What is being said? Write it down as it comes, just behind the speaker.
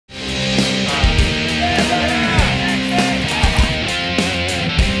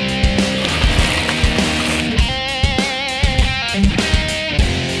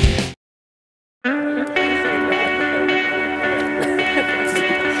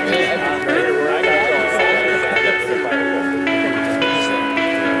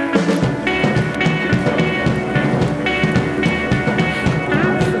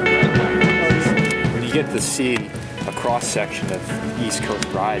to see a cross-section of East Coast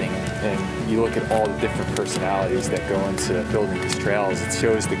riding, and you look at all the different personalities that go into building these trails. It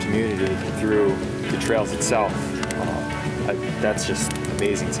shows the community through the trails itself. That's just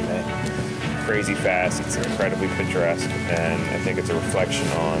amazing to me. Crazy fast, it's incredibly picturesque, and I think it's a reflection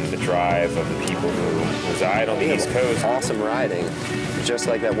on the drive of the people who reside on the East Coast. Awesome riding, just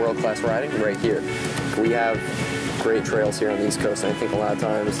like that world-class riding right here. We have great trails here on the East Coast, and I think a lot of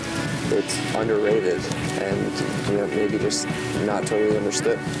times it's underrated and maybe just not totally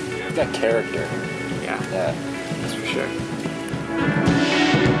understood. You've got character. Yeah, that's for sure.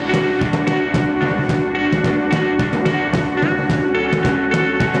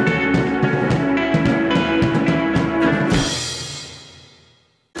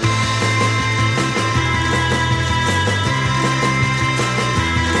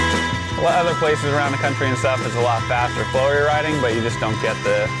 Other places around the country and stuff, it's a lot faster, flowier riding, but you just don't get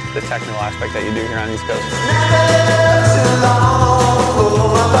the technical aspect that you do here on the East Coast.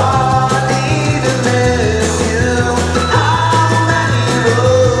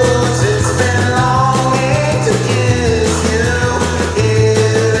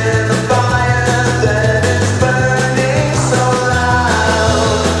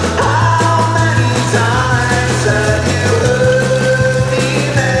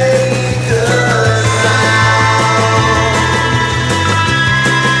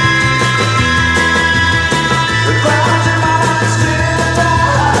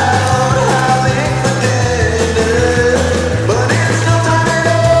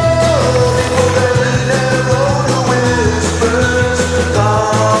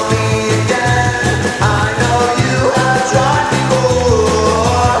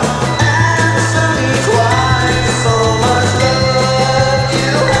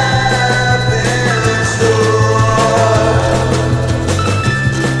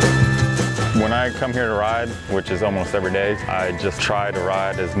 Come here to ride, which is almost every day, I just try to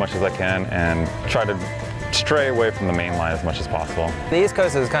ride as much as I can and try to stray away from the main line as much as possible. The East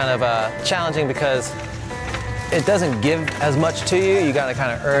Coast is kind of challenging because it doesn't give as much to you. You got to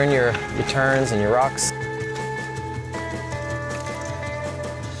kind of earn your turns and your rocks.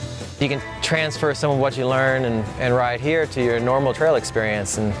 You can transfer some of what you learn and ride here to your normal trail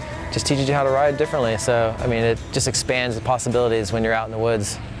experience, and just teaches you how to ride differently. So, I mean, it just expands the possibilities when you're out in the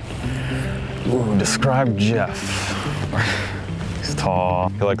woods. Ooh, describe Jeff. He's tall,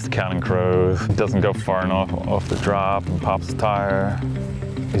 he likes counting crows, doesn't go far enough off the drop and pops the tire.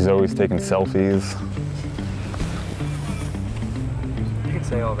 He's always taking selfies. You can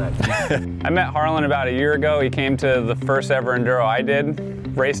say all that. I met Harlan about a year ago. He came to the first ever enduro I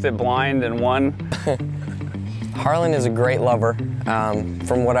did, raced it blind and won. Harlan is a great lover,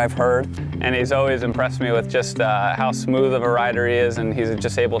 from what I've heard. And he's always impressed me with just how smooth of a rider he is, and he's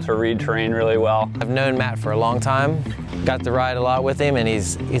just able to read terrain really well. I've known Matt for a long time, got to ride a lot with him, and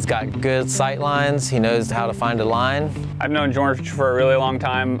he's got good sight lines. He knows how to find a line. I've known George for a really long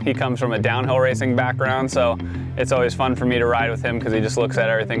time. He comes from a downhill racing background, so it's always fun for me to ride with him because he just looks at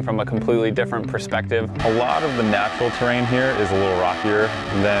everything from a completely different perspective. A lot of the natural terrain here is a little rockier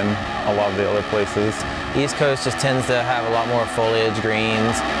than a lot of the other places. East Coast just tends to have a lot more foliage,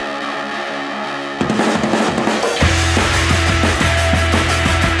 greens.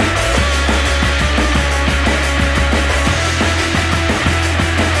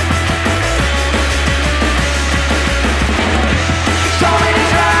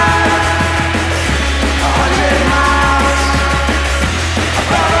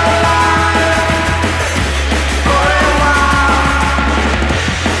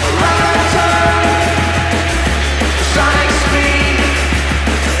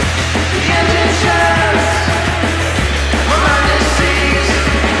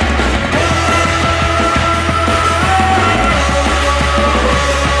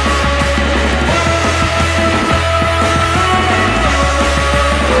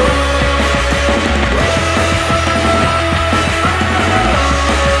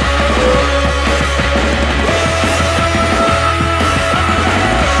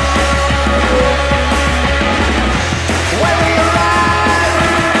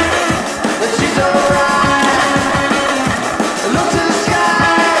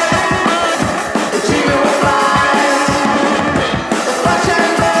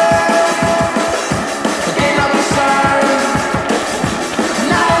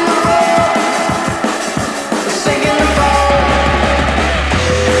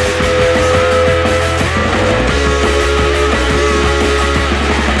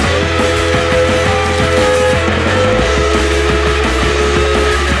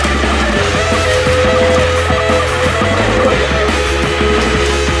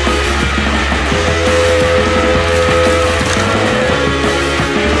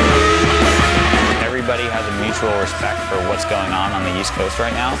 everybody has a mutual respect for what's going on the East Coast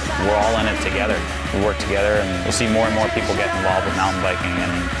right now. We're all in it together. We work together, and we'll see more and more people get involved with mountain biking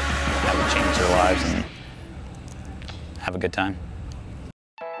and have it change their lives and have a good time.